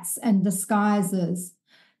hats and disguises: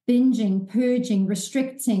 binging, purging,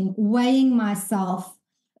 restricting, weighing myself,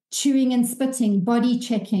 chewing and spitting, body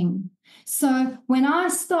checking. So when I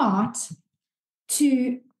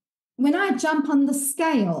jump on the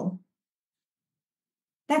scale,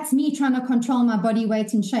 that's me trying to control my body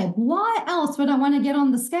weight and shape. Why else would I want to get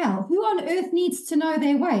on the scale? Who on earth needs to know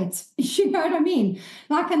their weight? You know what I mean?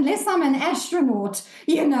 Like, unless I'm an astronaut,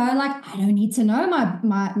 like, I don't need to know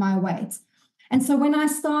my weight. And so when I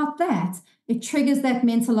start that, it triggers that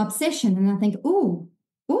mental obsession. And I think, oh,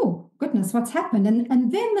 goodness, what's happened?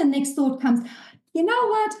 And then the next thought comes, you know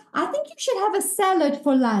what? I think you should have a salad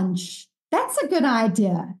for lunch. That's a good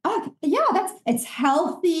idea. Oh, yeah, it's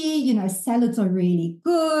healthy. Salads are really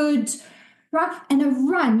good, right? And a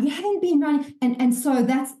run. You haven't been running. And so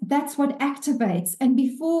that's what activates. And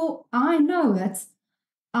before I know it,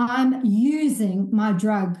 I'm using my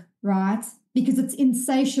drug, right? Because it's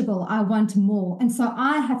insatiable. I want more. And so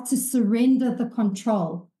I have to surrender the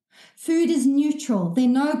control. Food is neutral. There are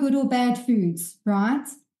no good or bad foods, right?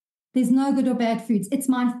 There's no good or bad foods. It's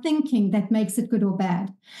my thinking that makes it good or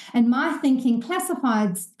bad. And my thinking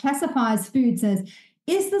classifies foods as,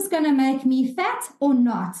 is this going to make me fat or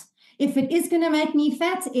not? If it is going to make me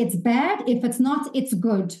fat, it's bad. If it's not, it's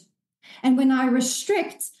good. And when I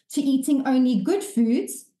restrict to eating only good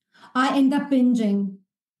foods, I end up binging.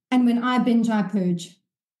 And when I binge, I purge.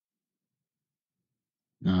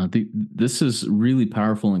 This is really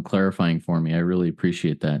powerful and clarifying for me. I really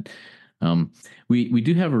appreciate that. We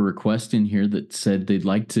do have a request in here that said they'd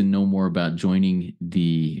like to know more about joining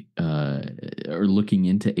or looking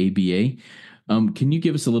into ABA. Can you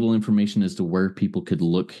give us a little information as to where people could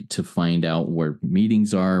look to find out where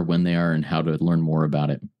meetings are, when they are, and how to learn more about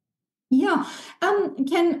it? Yeah.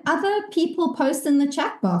 Can other people post in the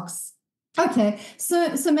chat box? Okay,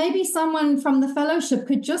 so maybe someone from the fellowship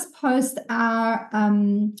could just post our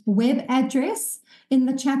web address in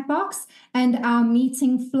the chat box and our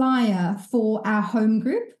meeting flyer for our home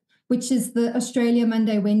group, which is the Australia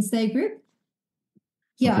Monday, Wednesday group.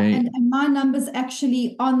 Yeah, okay. And my number's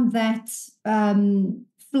actually on that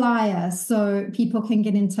flyer, so people can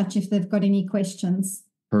get in touch if they've got any questions.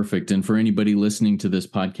 Perfect. And for anybody listening to this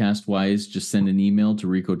podcast wise, just send an email to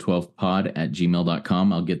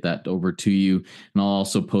rico12pod@gmail.com. I'll get that over to you. And I'll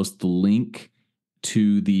also post the link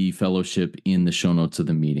to the fellowship in the show notes of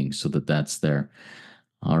the meeting so that that's there.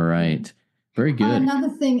 All right. Very good. Another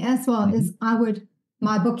thing as well is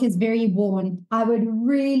my book is very worn. I would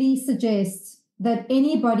really suggest that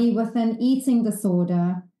anybody with an eating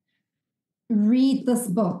disorder read this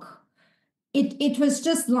book. It was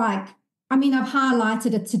just like, I've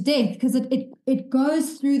highlighted it to death because it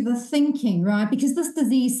goes through the thinking, right? Because this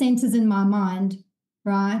disease centers in my mind,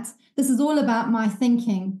 right? This is all about my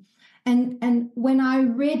thinking. And when I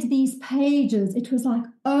read these pages, it was like,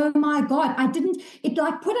 oh my God, it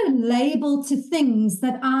like put a label to things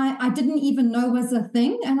that I didn't even know was a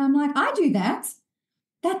thing. And I'm like, I do that.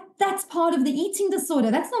 That's part of the eating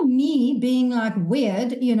disorder. That's not me being like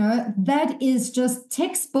weird, that is just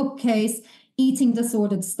textbook case eating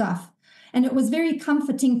disordered stuff. And it was very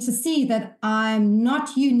comforting to see that I'm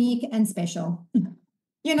not unique and special.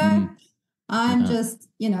 I'm just,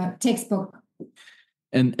 textbook.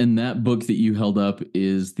 And that book that you held up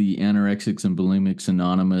is the Anorexics and Bulimics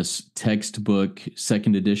Anonymous textbook,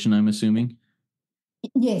 2nd edition, I'm assuming?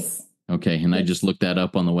 Yes. Okay, and yes. I just looked that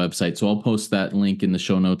up on the website. So I'll post that link in the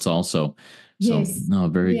show notes also. So, yes. No,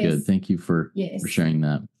 very good. Thank you for sharing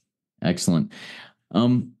that. Excellent.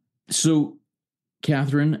 So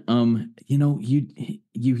Kathryn,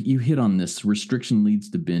 you hit on this. Restriction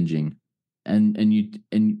leads to binging,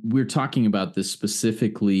 and we're talking about this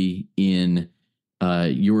specifically in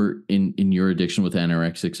your addiction with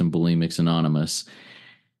Anorexics and Bulimics Anonymous.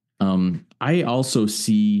 I also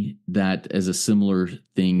see that as a similar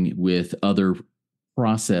thing with other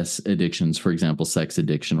process addictions, for example, sex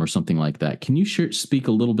addiction or something like that. Can you speak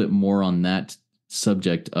a little bit more on that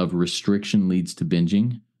subject of restriction leads to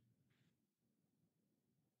binging?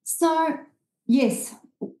 So, yes,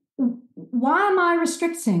 why am I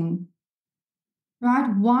restricting?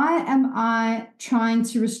 Right? Why am I trying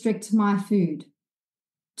to restrict my food?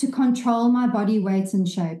 To control my body weight and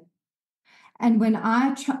shape. And when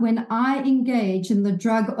I engage in the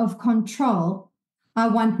drug of control, I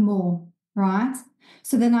want more, right?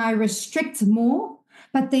 So then I restrict more,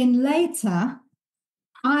 but then later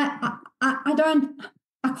I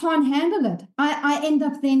can't handle it. I end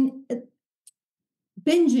up then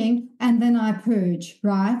binging and then I purge,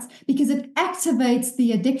 right? Because it activates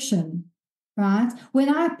the addiction, right? When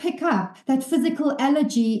I pick up, that physical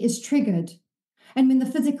allergy is triggered. And when the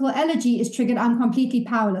physical allergy is triggered, I'm completely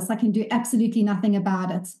powerless. I can do absolutely nothing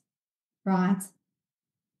about it, right?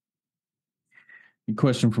 A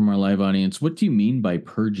question from our live audience. What do you mean by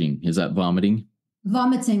purging? Is that vomiting?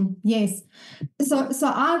 Vomiting, yes. So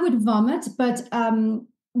I would vomit, but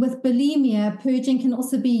with bulimia, purging can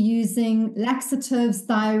also be using laxatives,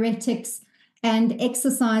 diuretics, and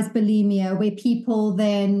exercise bulimia, where people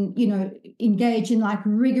then, engage in like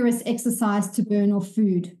rigorous exercise to burn off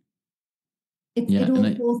food. It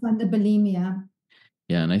all falls under bulimia.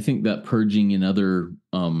 Yeah, and I think that purging in other,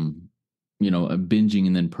 binging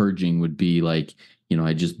and then purging would be like,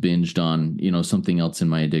 I just binged on, something else in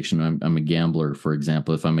my addiction. I'm a gambler, for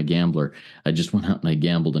example. If I'm a gambler, I just went out and I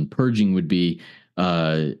gambled. And purging would be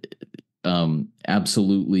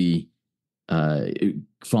absolutely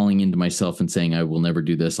falling into myself and saying, I will never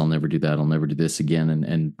do this. I'll never do that. I'll never do this again.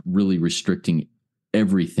 And really restricting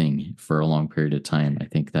everything for a long period of time. I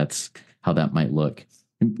think that's how that might look.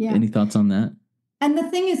 Yeah. Any thoughts on that? And the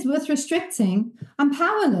thing is, with restricting, I'm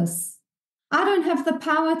powerless. I don't have the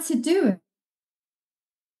power to do it.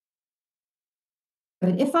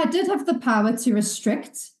 But if I did have the power to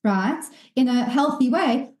restrict, right, in a healthy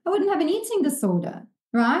way, I wouldn't have an eating disorder,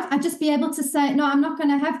 right? I'd just be able to say, no, I'm not going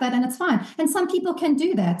to have that, and it's fine. And some people can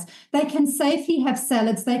do that. They can safely have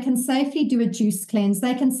salads. They can safely do a juice cleanse.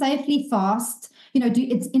 They can safely fast,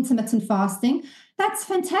 it's intermittent fasting. That's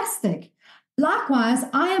fantastic. Likewise,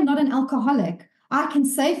 I am not an alcoholic. I can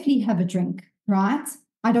safely have a drink, right?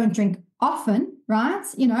 I don't drink often, right?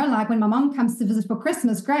 Like when my mom comes to visit for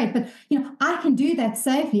Christmas, great. But, I can do that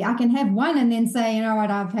safely. I can have one and then say, you know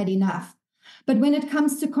what, I've had enough. But when it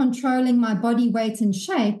comes to controlling my body weight and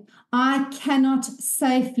shape, I cannot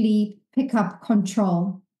safely pick up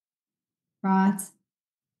control, right?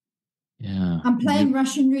 Yeah. I'm playing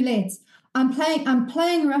Russian roulette. I'm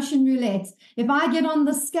playing Russian roulette. If I get on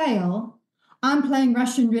the scale, I'm playing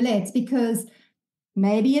Russian roulette because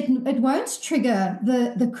maybe it won't trigger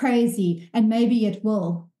the crazy, and maybe it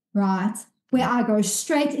will, right? Where I go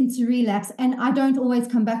straight into relapse, and I don't always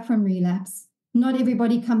come back from relapse. Not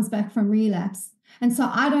everybody comes back from relapse. And so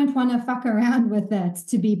I don't want to fuck around with that,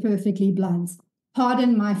 to be perfectly blunt.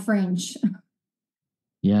 Pardon my French.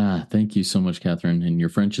 Yeah, thank you so much, Kathryn. And your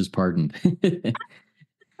French is pardoned.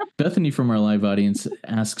 Bethany from our live audience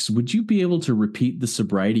asks, would you be able to repeat the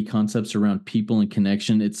sobriety concepts around people and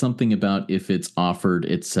connection? It's something about if it's offered,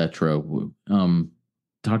 etc.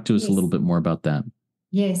 Talk to us a little bit more about that.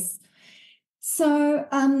 Yes. So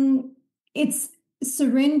it's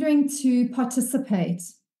surrendering to participate,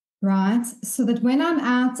 right? So that when I'm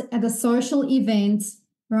out at a social event,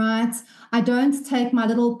 right, I don't take my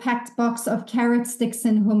little packed box of carrot sticks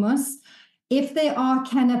and hummus. If there are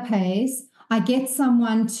canapes, I get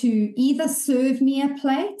someone to either serve me a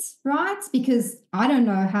plate, right? Because I don't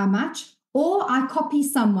know how much, or I copy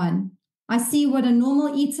someone. I see what a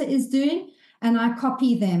normal eater is doing and I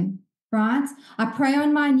copy them, right? I pray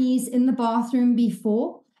on my knees in the bathroom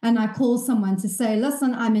before and I call someone to say,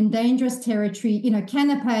 listen, I'm in dangerous territory.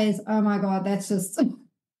 Canapes, oh my God, that's just,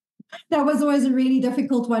 that was always a really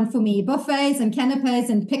difficult one for me. Buffets and canapes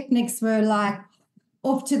and picnics were like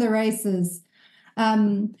off to the races.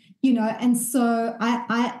 And so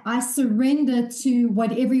I surrender to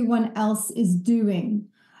what everyone else is doing.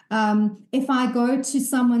 If I go to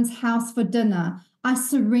someone's house for dinner, I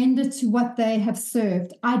surrender to what they have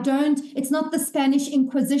served. It's not the Spanish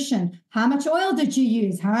Inquisition. How much oil did you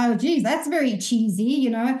use? Oh, geez, that's very cheesy,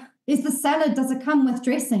 Is the salad, does it come with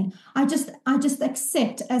dressing? I just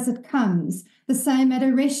accept as it comes. The same at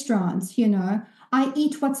a restaurant, I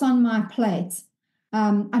eat what's on my plate.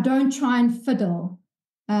 I don't try and fiddle.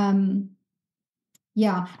 And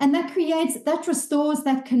that restores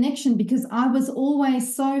that connection, because I was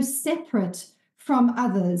always so separate from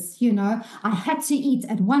others. I had to eat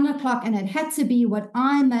at 1 o'clock and it had to be what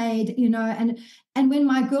I made, and when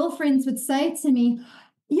my girlfriends would say to me,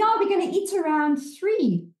 yeah, we're going to eat around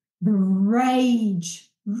 3, the rage,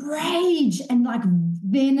 and like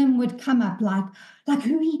venom would come up, like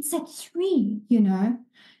who eats at 3,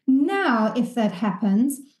 Now, if that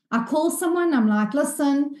happens, I call someone, I'm like,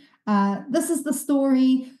 listen, this is the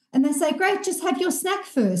story. And they say, great, just have your snack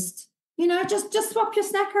first. Just swap your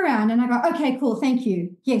snack around. And I go, okay, cool, thank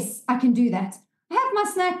you. Yes, I can do that. I have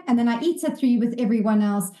my snack and then I eat at 3 with everyone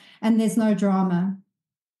else and there's no drama.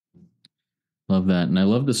 Love that. And I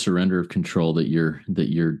love the surrender of control that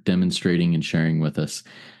you're demonstrating and sharing with us.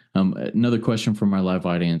 Another question from our live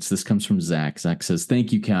audience. This comes from Zach. Zach says,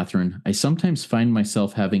 thank you, Kathryn. I sometimes find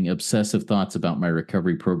myself having obsessive thoughts about my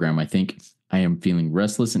recovery program. I think I am feeling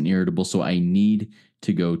restless and irritable, so I need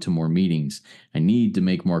to go to more meetings. I need to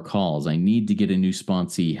make more calls. I need to get a new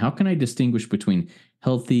sponsee. How can I distinguish between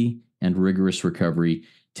healthy and rigorous recovery,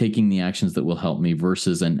 taking the actions that will help me,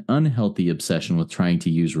 versus an unhealthy obsession with trying to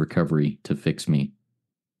use recovery to fix me?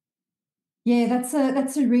 Yeah,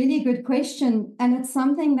 that's a really good question. And it's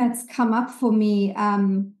something that's come up for me.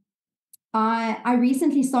 I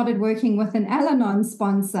recently started working with an Al-Anon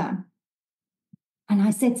sponsor. And I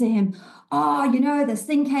said to him, oh, this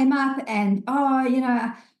thing came up and,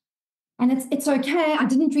 and it's okay. I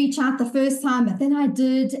didn't reach out the first time, but then I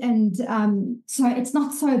did. And so it's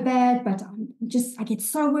not so bad, but I get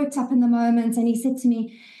so worked up in the moment. And he said to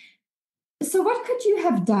me, so what could you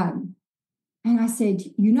have done? And I said,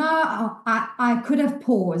 I could have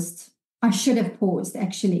paused. I should have paused,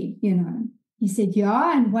 actually, He said,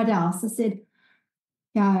 yeah, and what else? I said,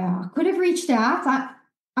 yeah, I could have reached out.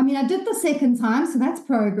 I mean, I did the second time, so that's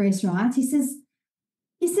progress, right? He says,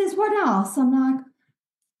 what else? I'm like,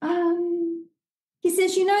 he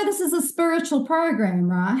says, this is a spiritual program,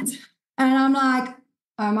 right? And I'm like,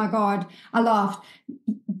 oh my God, I laughed.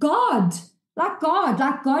 God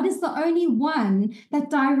is the only one that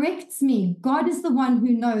directs me. God is the one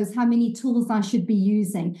who knows how many tools I should be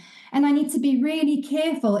using. And I need to be really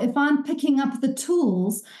careful if I'm picking up the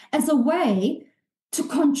tools as a way to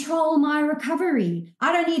control my recovery.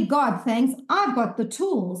 I don't need God, thanks. I've got the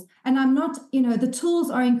tools. And I'm not, the tools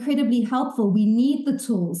are incredibly helpful. We need the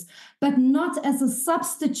tools, but not as a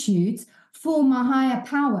substitute for my higher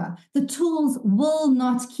power. The tools will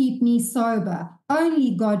not keep me sober.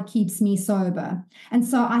 Only God keeps me sober. And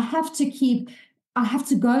so I have to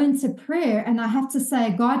go into prayer and I have to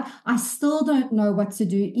say, God, I still don't know what to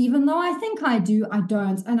do. Even though I think I do, I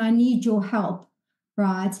don't. And I need your help.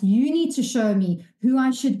 Right? You need to show me who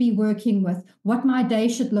I should be working with, what my day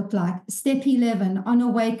should look like. Step 11 on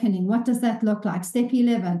awakening. What does that look like? Step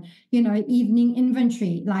 11, evening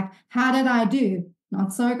inventory. Like, how did I do?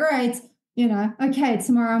 Not so great. Okay,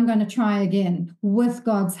 tomorrow I'm going to try again with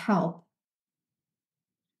God's help.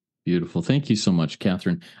 Beautiful. Thank you so much,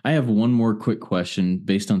 Kathryn. I have one more quick question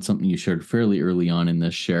based on something you shared fairly early on in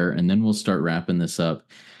this share, and then we'll start wrapping this up.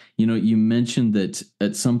 You mentioned that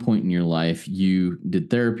at some point in your life, you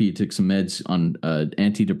did therapy, you took some meds on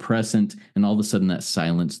antidepressant, and all of a sudden that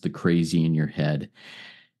silenced the crazy in your head.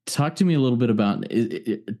 Talk to me a little bit about,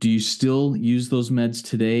 do you still use those meds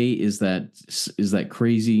today? Is that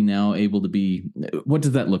crazy now able to be, what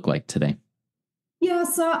does that look like today? Yeah,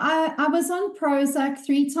 so I was on Prozac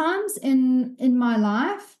 3 times in my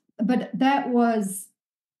life, but that was,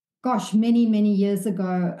 gosh, many, many years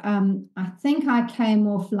ago. I think I came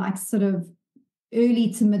off like sort of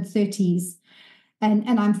early to mid 30s,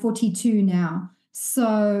 and I'm 42 now.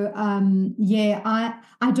 So yeah,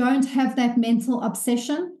 I don't have that mental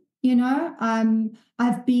obsession. God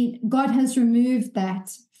has removed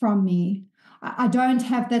that from me. I don't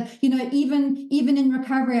have that. Even in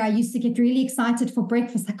recovery, I used to get really excited for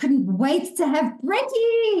breakfast. I couldn't wait to have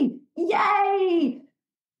brekkie. Yay!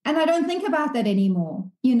 And I don't think about that anymore.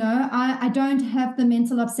 I don't have the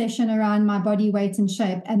mental obsession around my body weight and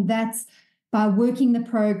shape. And that's by working the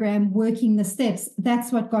program, working the steps.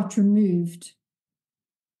 That's what got removed.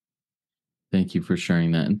 Thank you for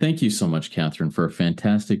sharing that. And thank you so much, Kathryn, for a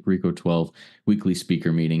fantastic RICO 12 weekly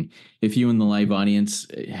speaker meeting. If you in the live audience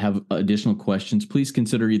have additional questions, please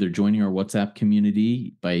consider either joining our WhatsApp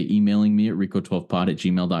community by emailing me at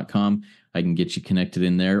rico12pod@gmail.com. I can get you connected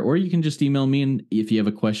in there, or you can just email me. And if you have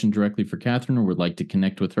a question directly for Kathryn or would like to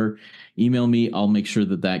connect with her, email me. I'll make sure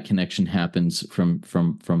that connection happens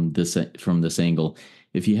from this angle.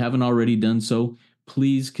 If you haven't already done so,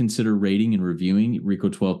 please consider rating and reviewing RICO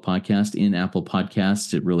 12 podcast in Apple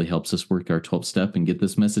Podcasts. It really helps us work our 12 step and get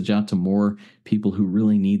this message out to more people who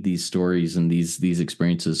really need these stories and these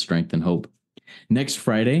experiences, strength and hope. Next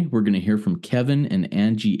Friday, we're going to hear from Kevin and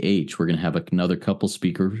Angie H. We're going to have another couple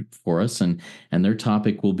speaker for us, and their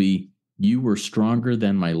topic will be "You Were Stronger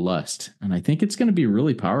Than My Lust." And I think it's going to be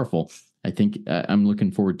really powerful. I think I'm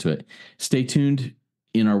looking forward to it. Stay tuned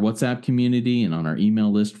in our WhatsApp community and on our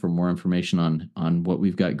email list for more information on what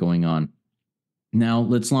we've got going on. Now,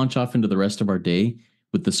 let's launch off into the rest of our day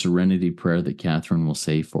with the serenity prayer that Kathryn will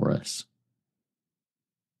say for us.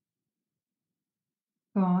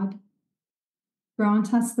 God,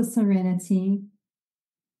 grant us the serenity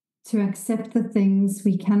to accept the things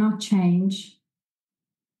we cannot change,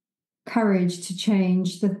 courage to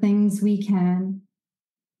change the things we can,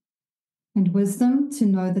 and wisdom to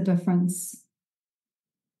know the difference.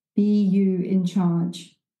 Be you in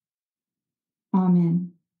charge.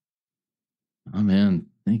 Amen. Amen.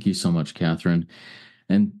 Thank you so much, Kathryn.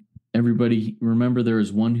 And everybody, remember there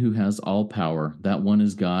is one who has all power. That one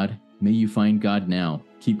is God. May you find God now.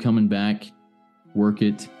 Keep coming back. Work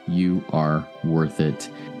it. You are worth it.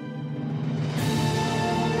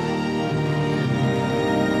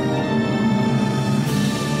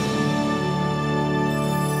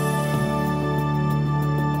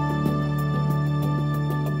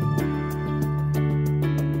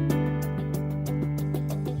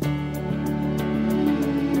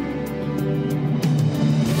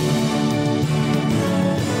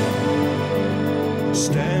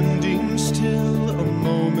 Standing still a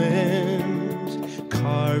moment,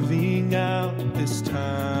 carving out this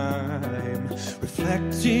time,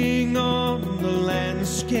 reflecting on the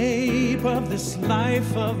landscape of this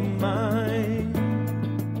life of mine.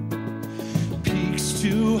 Peaks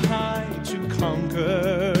too high to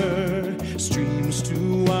conquer, streams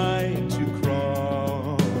too wide to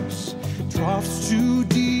cross, troughs too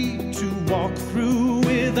deep to walk through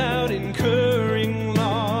without incurring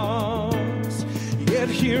loss. Yet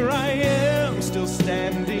here I am, still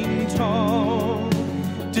standing tall,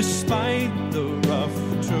 despite the rough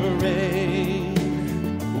terrain.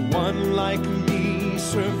 One like me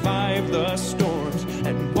survived the storms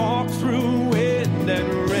and walked through wind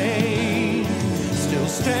and rain. Still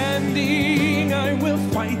standing, I will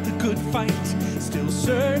fight the good fight, still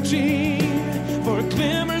searching